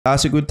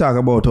Last week we talked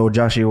about how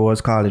Jahshii was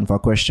calling for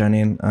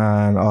questioning,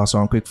 and also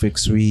on Quick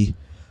Fix we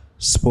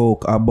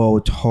spoke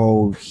about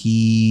how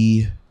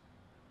he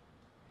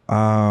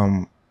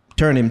turned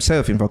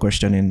himself in for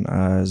questioning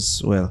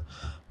as well.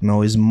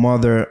 Now his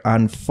mother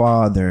and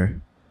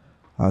father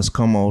has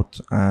come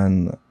out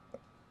and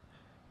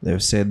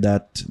they've said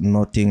that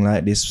nothing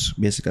like this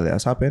basically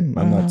has happened.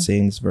 I'm not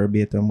saying it's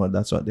verbatim, but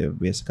that's what they've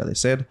basically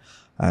said.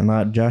 And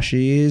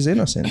Jahshii is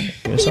innocent.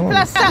 People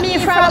stop me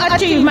from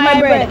achieve my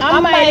bread.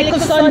 And my little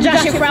son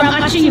Jahshii from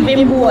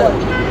achieving goal.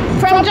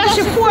 From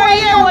Jahshii 4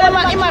 years old,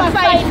 I'm a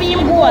fight for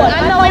him goal.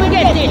 And now I'm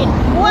getting.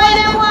 Why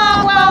them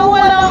want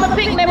hold on my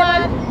pick them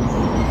man?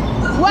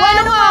 Why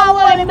them want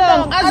hold him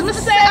down? As I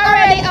say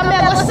already, I'm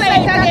going to say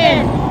it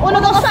again. We're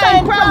going to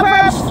sign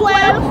Proverbs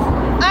 12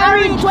 and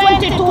read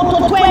 22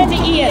 to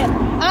 28.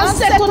 And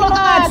set to the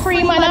heart free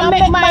man and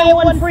make my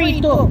own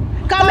free too.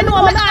 Because I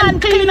know my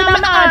hand clean and my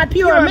heart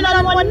pure. I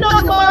don't want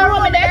nothing more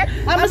rum in there.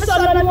 And my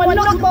son don't want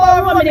nothing more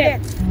rum in there.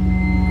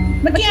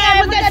 I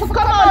can't forget to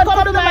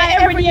come to my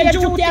everyday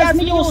duty as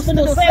me used to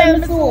do. Same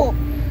as you.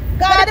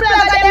 God the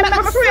blood of them make me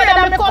afraid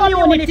of the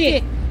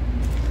community.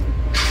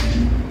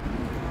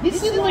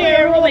 This is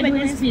where Roman do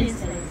his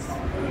business.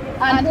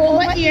 And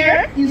over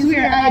here is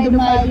where I do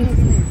my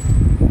business.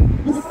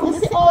 You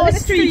see all the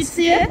streets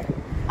here.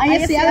 And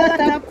you see a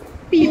lot of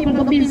people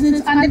do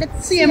business and the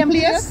same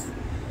place.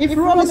 If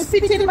Rome is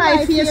fitting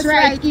my face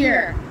right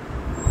here,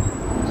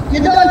 you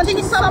don't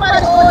think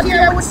somebody out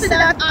here would see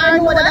that or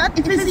know that?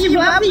 If it's even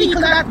a vehicle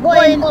that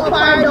going up or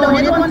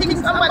down, you don't think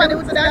somebody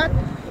would see that?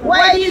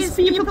 Why these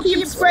people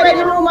keep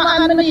spreading rumor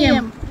on my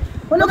name?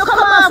 When you come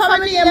off from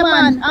my name,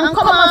 man, and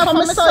come off from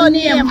my son's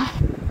name,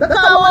 because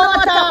I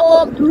want to talk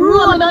about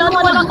Rome, I don't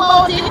want to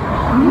about it,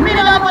 me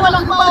don't want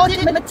to about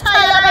it, but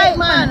tired right,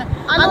 man.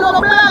 I know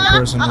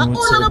blogger, I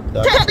want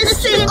to take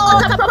this thing out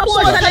of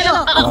proportion, you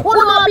know. I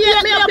want to beat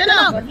me up, you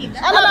know.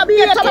 I want to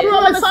beat up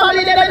Roman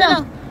family, you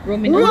know.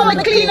 Roman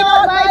clean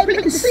out my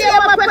place, see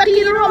him up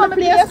clean Roman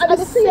place, and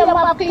see him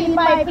up clean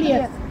my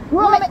place.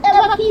 Roman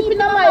ever keeping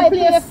my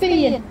place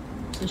clean.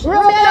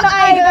 Roman and the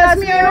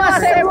idols, me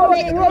and say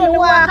Roman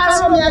walk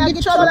and Roman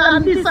get trouble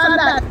and this and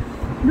that.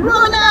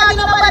 Roman and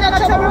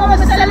nobody trouble, Roman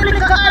sell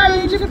liquor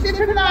orange, if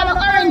you not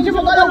orange, you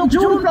go look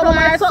June from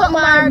or something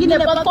or give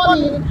them a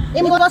funny.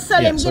 Him go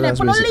sell him, give them.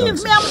 Don't leave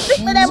me, I'm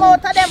picking them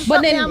out of them.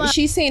 But then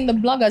she's saying the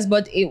bloggers,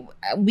 but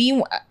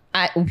we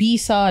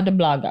saw the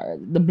blogger,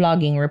 the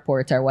blogging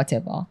reporter,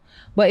 whatever.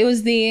 But it was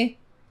I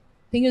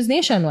think it was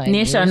Nationwide.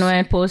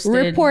 Nationwide posted.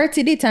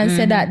 Reported it and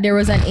said that there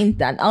was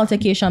an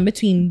altercation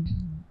between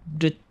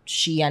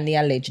she and the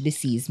alleged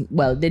deceased,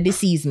 the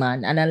deceased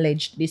man, an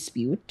alleged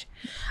dispute,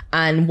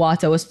 and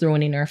water was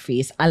thrown in her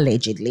face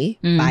allegedly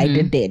by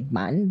the dead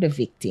man, the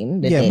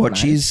victim. But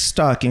she's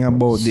talking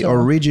about the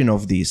origin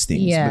of these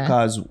things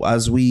because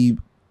as we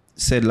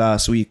said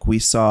last week, we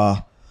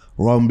saw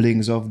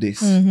rumblings of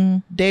this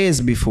days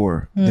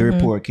before the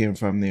report came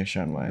from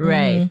Nationwide.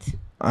 Right.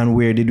 And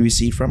where did we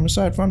see it from?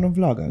 Aside from the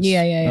vloggers.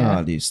 Yeah.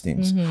 All these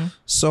things.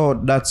 So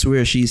that's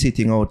where she's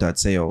hitting out at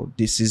say, oh,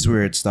 this is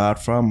where it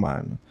started from,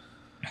 man.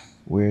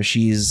 Where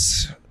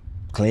she's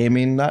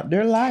claiming that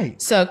they're lies.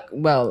 So,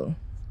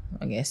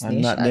 I guess and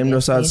not them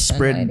just has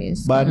spread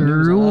bad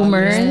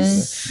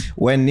rumors.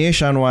 When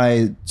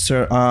Nationwide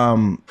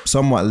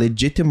somewhat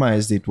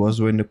legitimized it was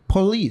when the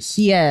police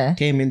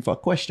came in for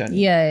questioning.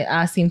 Yeah,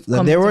 asking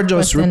for they were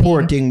just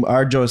reporting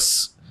or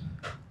just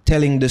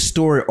telling the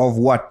story of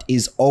what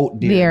is out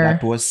there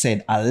that was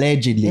said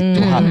allegedly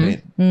to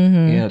happen.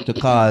 You know, to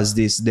cause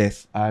this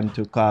death and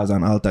to cause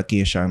an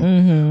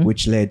altercation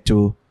which led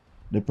to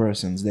the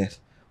person's death.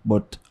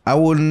 But I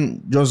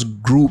wouldn't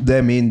just group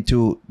them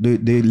into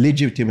the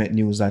legitimate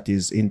news that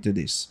is into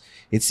this.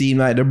 It seemed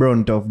like the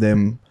brunt of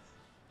them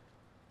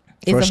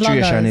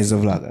frustration is the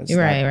vloggers.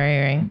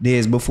 Right.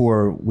 Days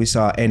before we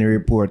saw any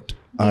report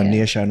on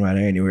Nationwide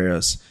or anywhere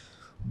else,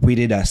 we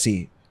did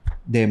see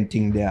them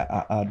think they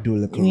are do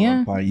look on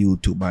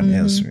YouTube and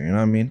elsewhere. You know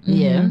what I mean?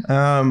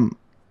 Yeah.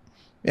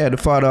 The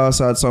father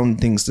also had some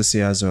things to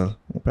say as well.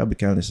 We probably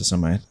can't listen to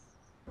some of it.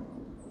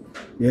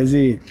 You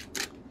see,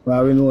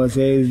 what we know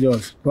say is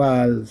just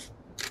false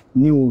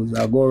news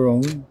that go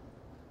wrong,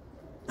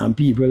 and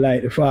people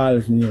like the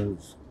false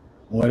news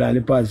more than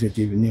the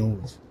positive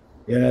news.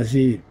 You know,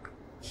 see,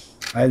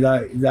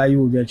 that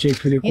you the check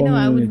for the community. You know,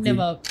 I would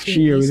never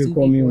share with the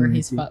community.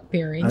 His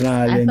parents.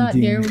 I thought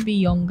they would be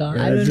younger.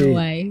 I don't know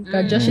why.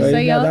 But just so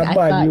young, I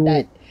thought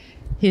that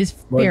his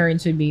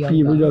parents would be younger.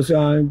 People just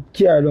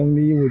carry down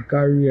the youth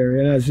career.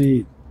 You know,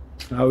 see,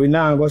 and we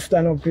now go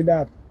stand up for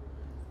that.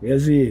 You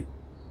see.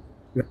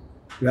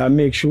 We have to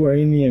make sure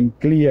his name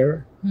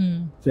clear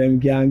so he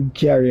can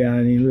carry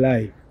on in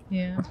life.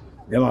 Yeah.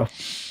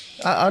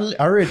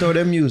 I rate how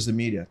them use the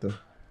media too.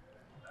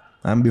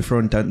 And be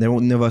front and they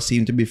won't never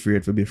seem to be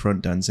afraid to be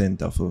front and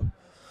center for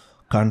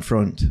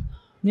confront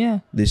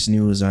this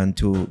news and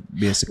to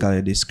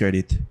basically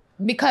discredit.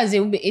 Because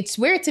it's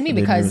weird to me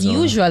because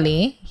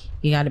usually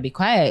you gotta be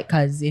quiet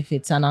because if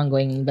it's an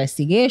ongoing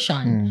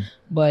investigation.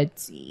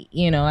 But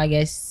you know, I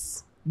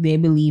guess they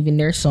believe in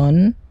their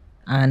son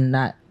and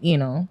that, you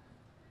know,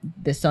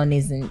 the son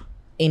isn't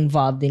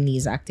involved in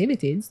these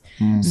activities.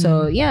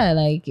 So yeah,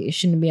 like, you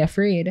shouldn't be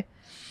afraid.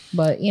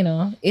 But, you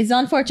know, it's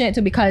unfortunate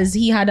too, because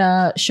Jahshii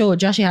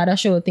had a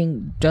show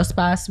thing just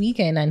past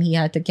weekend, and he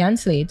had to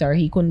cancel it, or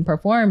he couldn't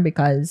perform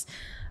because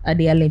of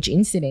the alleged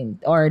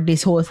incident or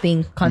this whole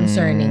thing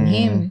concerning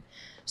him.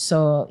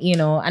 So, you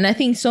know, and I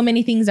think so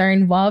many things are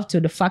involved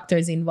too, the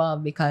factors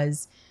involved,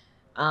 because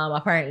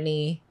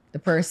apparently the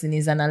person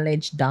is an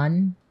alleged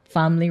Don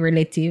family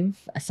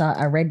relative.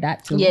 I read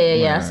that too.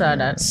 Yeah, I saw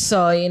that.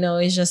 So, you know,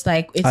 it's just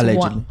like, it's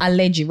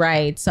alleged,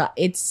 right? So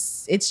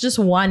it's just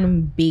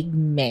one big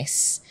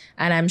mess.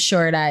 And I'm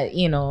sure that,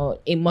 you know,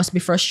 it must be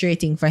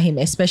frustrating for him,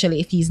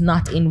 especially if he's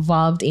not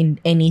involved in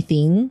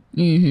anything,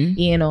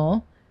 you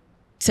know,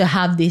 to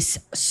have this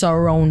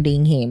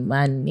surrounding him.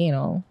 And, you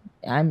know,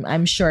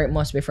 I'm sure it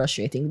must be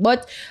frustrating.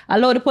 But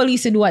allow the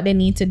police to do what they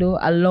need to do.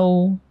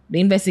 Allow the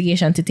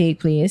investigation to take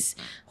place.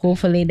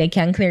 Hopefully they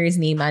can clear his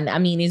name. And I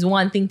mean, it's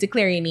one thing to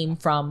clear your name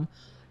from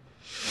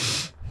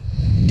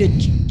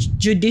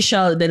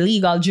the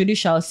legal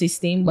judicial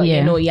system, but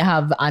you know, you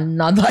have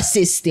another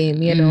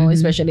system, you know,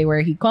 especially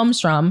where he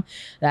comes from,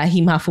 that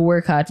him have to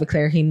work hard to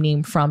clear him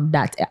name from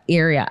that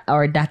area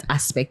or that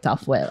aspect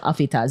of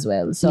it as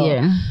well. So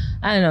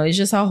I don't know, it's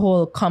just a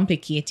whole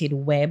complicated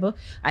web.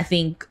 I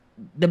think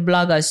the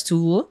bloggers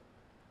too,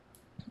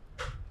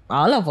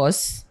 all of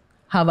us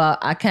have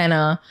a kind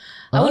of,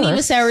 I wouldn't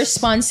even say a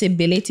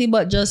responsibility,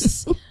 but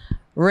just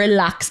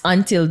relax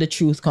until the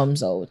truth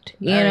comes out.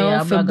 You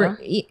know,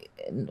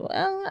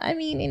 well, I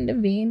mean, in the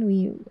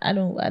vein, I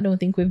don't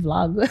think we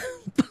vlog.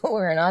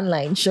 We're an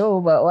online show,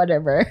 but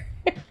whatever.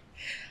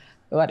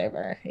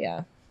 Whatever.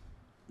 Yeah.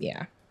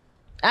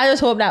 I just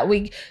hope that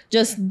we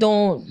just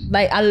don't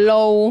like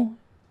allow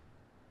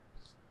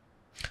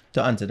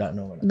to answer that.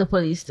 No, the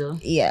police do.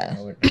 Yeah.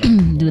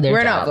 Do their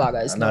We're job. not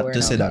vloggers. No, not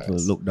to say that we'll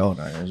look down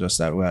on it. It's just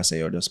that way I say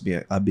you'll just be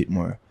a bit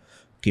more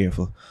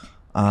careful.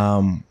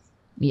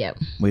 Yeah.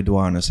 We do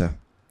want to say.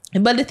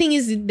 But the thing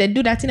is, they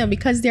do that, you know,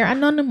 because they're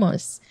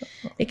anonymous.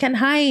 They can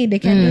hide. They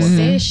can just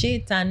say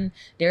shit, and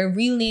their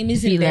real name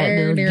isn't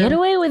there. Get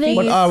away with it.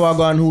 But our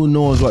gone, who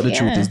knows what the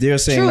truth is? They're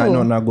saying that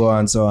nothing go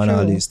on, so and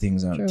all these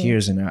things, and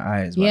tears in their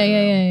eyes.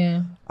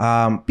 Yeah.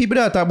 People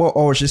that talk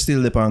about she still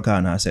live on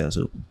can herself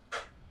soup.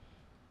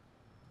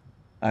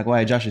 Like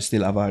why Jahshii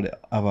still have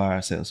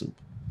her cell soup.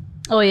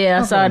 Oh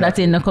yeah, I saw that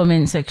in the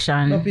comment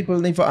section. No, people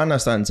need to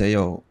understand, say,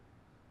 yo,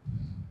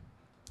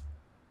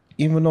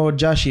 even though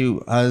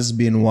Jahshii has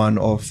been one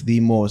of the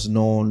most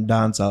known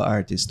dancehall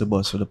artists to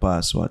bust for the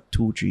past,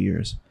 2-3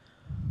 years,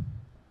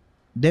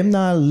 them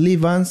now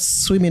live and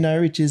swim in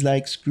our riches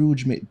like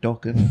Scrooge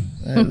McDuck.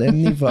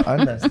 Them need to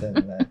understand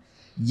that.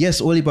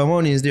 Yes, only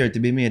money is there to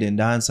be made in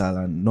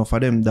dancehall, and not for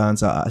them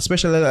dancehall,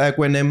 especially like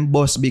when them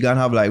bust big and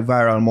have like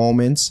viral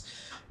moments.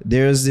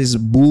 There's this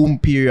boom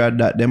period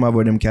that them of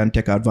them can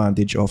take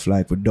advantage of,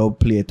 like with dub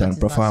plate and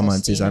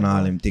performances and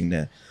all them thing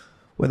there.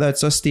 Whether it's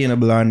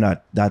sustainable or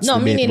not, that's no,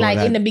 meaning like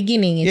in the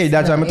beginning. Yeah,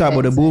 that's what I'm talking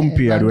about, the boom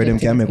period where them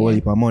can make all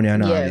heap of money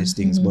and all these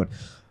things. But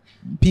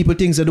people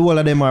think that all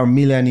of them are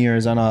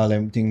millionaires and all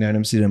them thing there,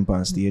 them see them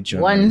on stage.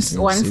 Once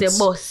a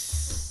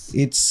boss.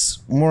 It's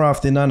more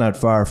often than not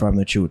far from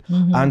the truth.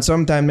 And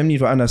sometimes them need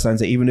to understand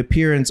that even the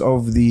parents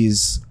of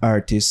these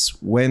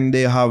artists, when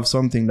they have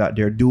something that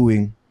they're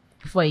doing,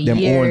 for them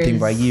years. own thing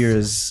for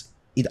years,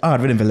 it's hard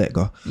for them to let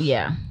go.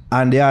 Yeah.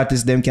 And the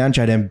artists, them can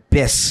try them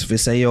best to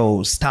say,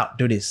 yo, stop,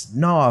 do this.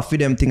 No, for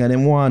them thing and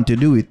them want to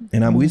do it.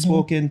 And we've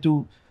spoken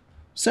to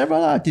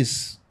several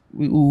artists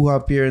who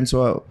have parents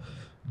who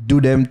do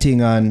them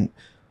thing, and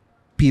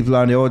people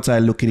on the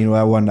outside looking in,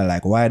 I wonder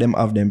like why them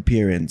have them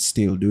parents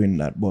still doing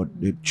that. But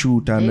the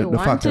truth and the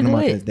fact of the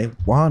matter is they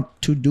want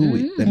to do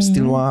it. Them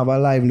still want to have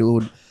a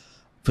livelihood.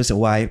 For say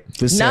why?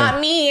 For say, not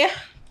me.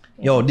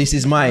 Yo, this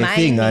is my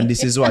thing and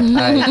this is what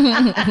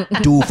I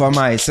do for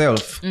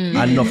myself,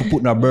 and not for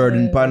putting a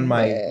burden upon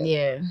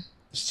my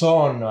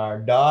son or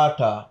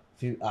daughter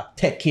to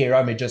take care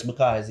of me just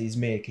because he's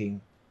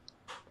making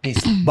this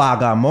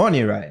bag of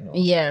money right now.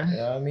 Yeah. You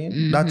know what I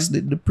mean? That's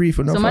the pre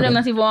for some of them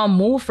not even want to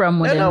move from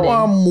them. They don't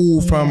want to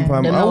move from.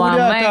 They don't want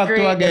to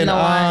migrate. They don't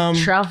want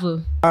to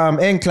travel.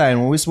 Encline,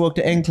 when we spoke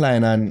to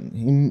Encline,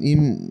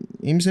 and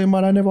him say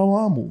mother never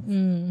want to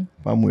move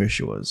from where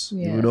she was.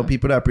 You know,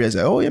 people that pray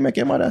say, oh, you make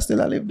your mother still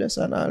live this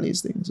and all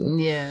these things. So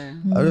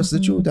that's just the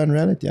truth and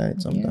reality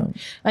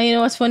sometimes. And you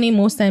know what's funny?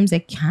 Most times they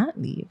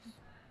can't leave.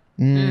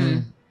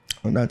 And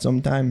that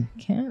sometimes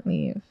can't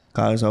leave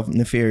because of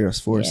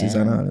nefarious forces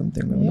and all them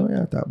things.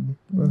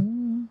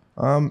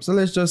 So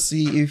let's just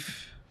see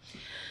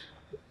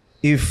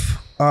if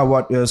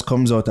what else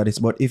comes out of this.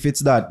 But if it's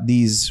that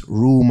these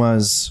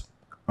rumors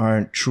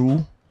aren't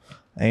true,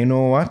 you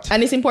know what?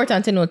 And it's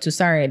important to note too,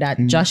 sorry, that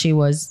Jahshii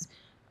was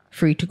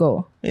free to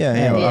go.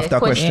 After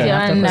question.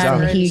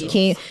 And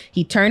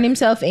he turned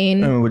himself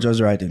in. Which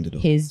was right thing to do.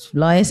 His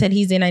lawyer said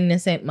he's an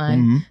innocent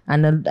man,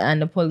 and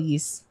the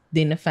police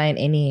didn't find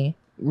any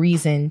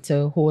reason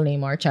to hold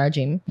him or charge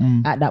him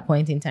at that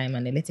point in time,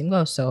 and they let him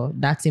go. So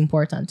that's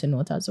important to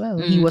note as well.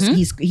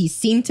 He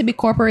seemed to be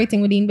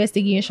cooperating with the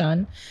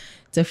investigation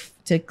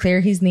to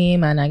clear his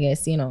name, and I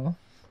guess, you know.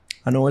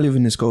 I know we live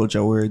in this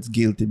culture where it's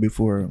guilty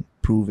before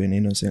proven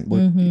innocent,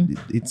 but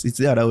it's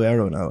the other way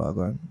around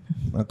now.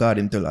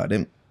 According to law,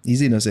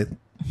 he's innocent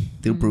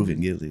till proven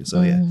guilty.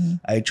 So yeah,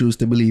 I choose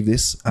to believe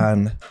this.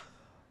 And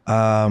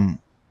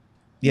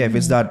if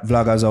it's that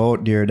vloggers are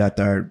out there that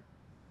are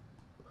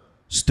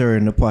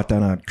stirring the pot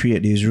and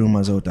create these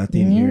rumors out of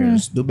thin air,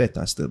 do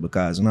better still,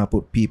 because not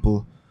put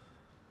people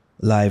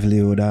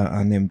livelihood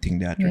and them thing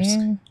that risk.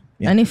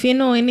 Yeah. And if you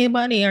know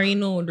anybody or you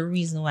know the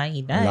reason why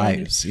he died,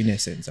 lives in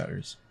essence are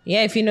risk.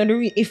 Yeah, if you know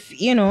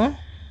if you know,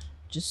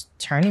 just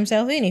turn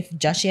himself in. If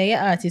Jahshii'S your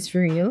artist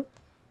for real,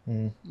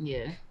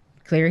 yeah,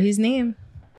 clear his name.